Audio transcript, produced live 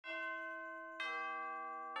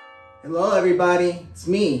Hello everybody, it's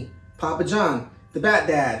me, Papa John, the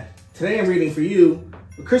Batdad. Today I'm reading for you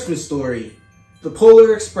a Christmas story, The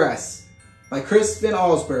Polar Express by Chris Van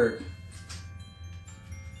Allsburg.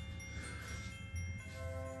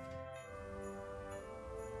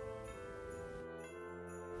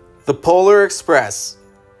 The Polar Express,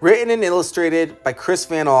 written and illustrated by Chris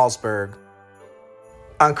Van Allsburg.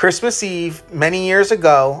 On Christmas Eve, many years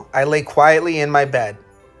ago, I lay quietly in my bed.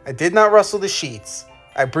 I did not rustle the sheets.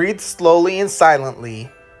 I breathed slowly and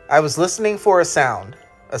silently. I was listening for a sound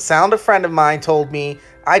a friend of mine told me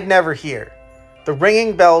I'd never hear, the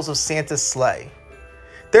ringing bells of Santa's sleigh.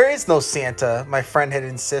 There is no Santa, my friend had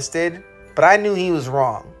insisted, but I knew he was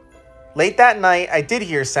wrong. Late that night, I did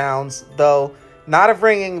hear sounds, though not of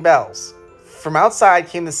ringing bells. From outside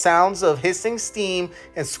came the sounds of hissing steam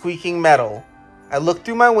and squeaking metal. I looked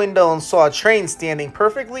through my window and saw a train standing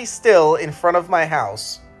perfectly still in front of my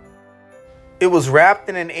house. It was wrapped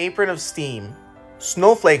in an apron of steam.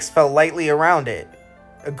 Snowflakes fell lightly around it.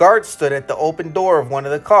 A guard stood at the open door of one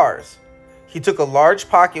of the cars. He took a large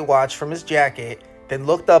pocket watch from his jacket, then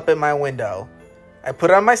looked up at my window. I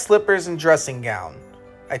put on my slippers and dressing gown.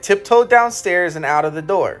 I tiptoed downstairs and out of the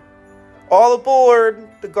door. "All aboard!"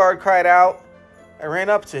 the guard cried out. I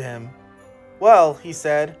ran up to him. "Well," he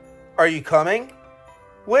said, "are you coming?"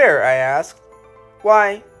 "Where?" I asked.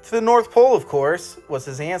 "Why, to the North Pole, of course," was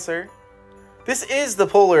his answer. "This is the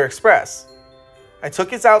Polar Express." I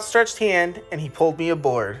took his outstretched hand and he pulled me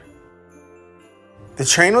aboard. The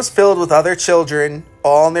train was filled with other children,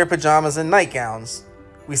 all in their pajamas and nightgowns.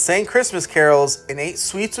 We sang Christmas carols and ate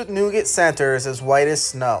sweets with nougat centers as white as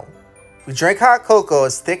snow. We drank hot cocoa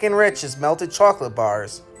as thick and rich as melted chocolate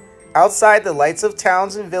bars. Outside, the lights of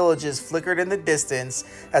towns and villages flickered in the distance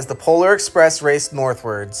as the Polar Express raced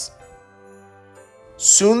northwards.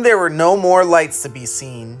 Soon there were no more lights to be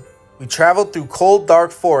seen. We traveled through cold,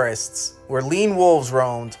 dark forests, where lean wolves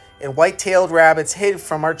roamed and white-tailed rabbits hid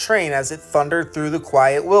from our train as it thundered through the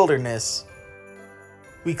quiet wilderness.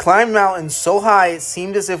 We climbed mountains so high it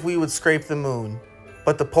seemed as if we would scrape the moon,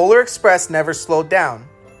 but the Polar Express never slowed down.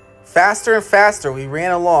 Faster and faster we ran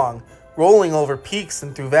along, rolling over peaks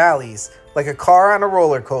and through valleys, like a car on a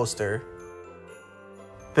roller coaster.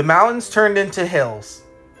 The mountains turned into hills,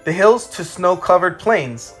 the hills to snow-covered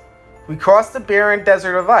plains. We crossed the barren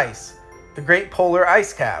desert of ice, the great polar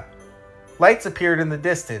ice cap. Lights appeared in the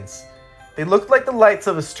distance. They looked like the lights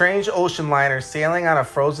of a strange ocean liner sailing on a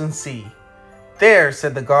frozen sea. "There,"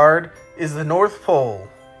 said the guard, "is the North Pole."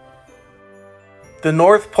 The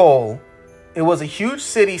North Pole. It was a huge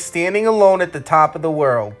city standing alone at the top of the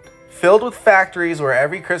world, filled with factories where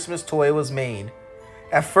every Christmas toy was made.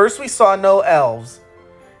 At first we saw no elves.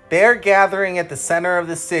 "They are gathering at the center of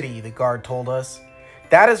the city," the guard told us.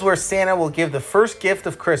 "That is where Santa will give the first gift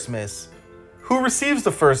of Christmas." "Who receives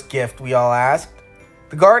the first gift?" we all asked.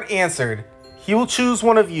 The guard answered, "He will choose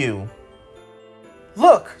one of you."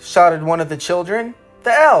 "Look!" shouted one of the children.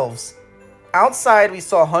 "The elves!" Outside we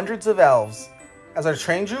saw hundreds of elves. As our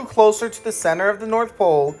train drew closer to the center of the North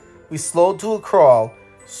Pole, we slowed to a crawl.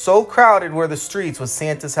 So crowded were the streets with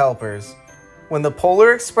Santa's helpers. When the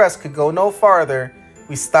Polar Express could go no farther,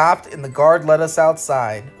 we stopped and the guard led us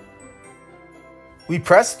outside. We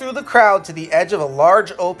pressed through the crowd to the edge of a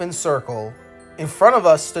large open circle. In front of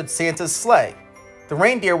us stood Santa's sleigh. The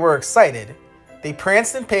reindeer were excited. They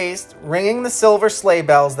pranced and paced, ringing the silver sleigh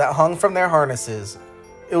bells that hung from their harnesses.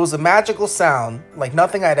 It was a magical sound, like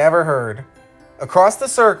nothing I'd ever heard. Across the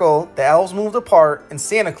circle, the elves moved apart and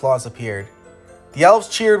Santa Claus appeared. The elves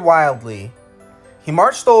cheered wildly. He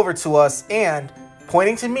marched over to us and,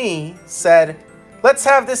 pointing to me, said, "Let's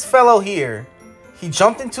have this fellow here." He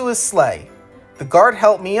jumped into his sleigh. The guard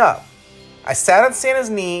helped me up. I sat on Santa's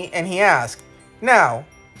knee and he asked, "Now,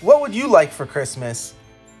 what would you like for Christmas?"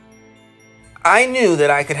 I knew that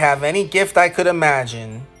I could have any gift I could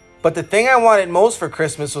imagine, but the thing I wanted most for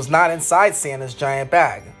Christmas was not inside Santa's giant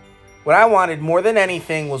bag. What I wanted more than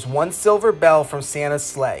anything was one silver bell from Santa's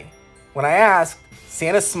sleigh. When I asked,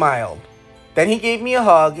 Santa smiled. Then he gave me a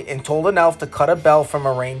hug and told an elf to cut a bell from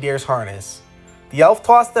a reindeer's harness. The elf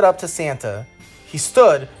tossed it up to Santa. He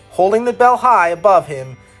stood, holding the bell high above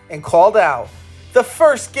him, and called out, "The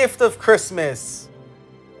first gift of Christmas!"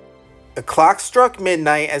 The clock struck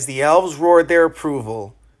midnight as the elves roared their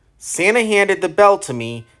approval. Santa handed the bell to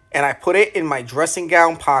me, and I put it in my dressing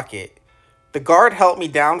gown pocket. The guard helped me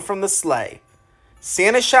down from the sleigh.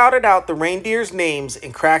 Santa shouted out the reindeers' names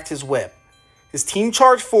and cracked his whip. His team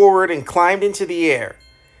charged forward and climbed into the air.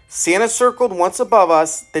 Santa circled once above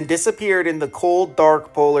us, then disappeared in the cold,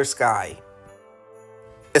 dark polar sky.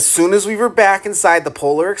 As soon as we were back inside the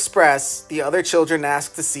Polar Express, the other children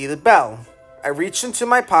asked to see the bell. I reached into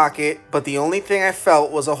my pocket, but the only thing I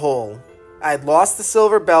felt was a hole. I had lost the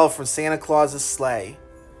silver bell from Santa Claus's sleigh.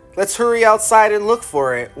 "Let's hurry outside and look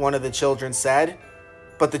for it," one of the children said.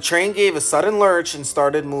 But the train gave a sudden lurch and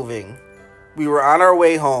started moving. We were on our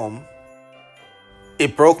way home.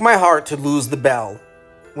 It broke my heart to lose the bell.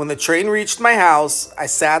 When the train reached my house, I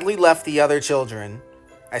sadly left the other children.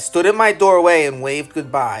 I stood at my doorway and waved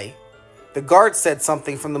goodbye. The guard said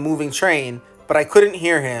something from the moving train, but I couldn't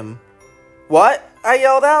hear him. "What?" I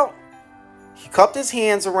yelled out. He cupped his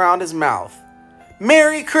hands around his mouth.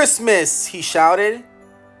 "Merry Christmas!" he shouted.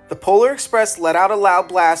 The Polar Express let out a loud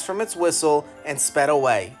blast from its whistle and sped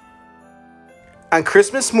away. On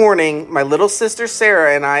Christmas morning, my little sister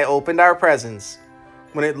Sarah and I opened our presents.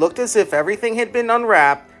 When it looked as if everything had been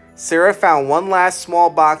unwrapped, Sarah found one last small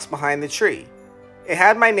box behind the tree. It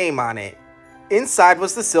had my name on it. Inside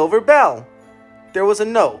was the silver bell. There was a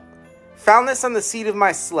note. "Found this on the seat of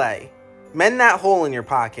my sleigh. Mend that hole in your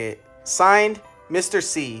pocket. Signed, Mr.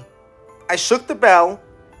 C." I shook the bell.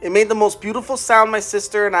 It made the most beautiful sound my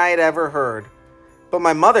sister and I had ever heard. But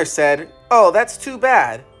my mother said, "Oh, that's too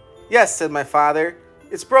bad." "Yes," said my father,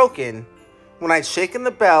 "it's broken." When I'd shaken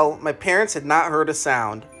the bell, my parents had not heard a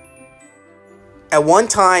sound. At one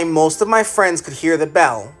time, most of my friends could hear the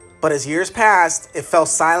bell, but as years passed, it fell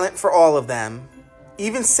silent for all of them.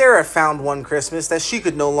 Even Sarah found one Christmas that she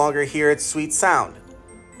could no longer hear its sweet sound.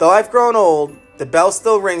 Though I've grown old, the bell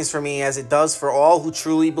still rings for me as it does for all who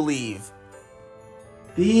truly believe.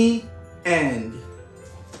 The end.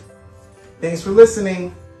 Thanks for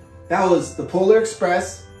listening. That was The Polar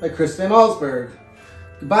Express by Chris Van Allsburg.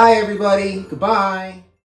 Goodbye, everybody. Goodbye.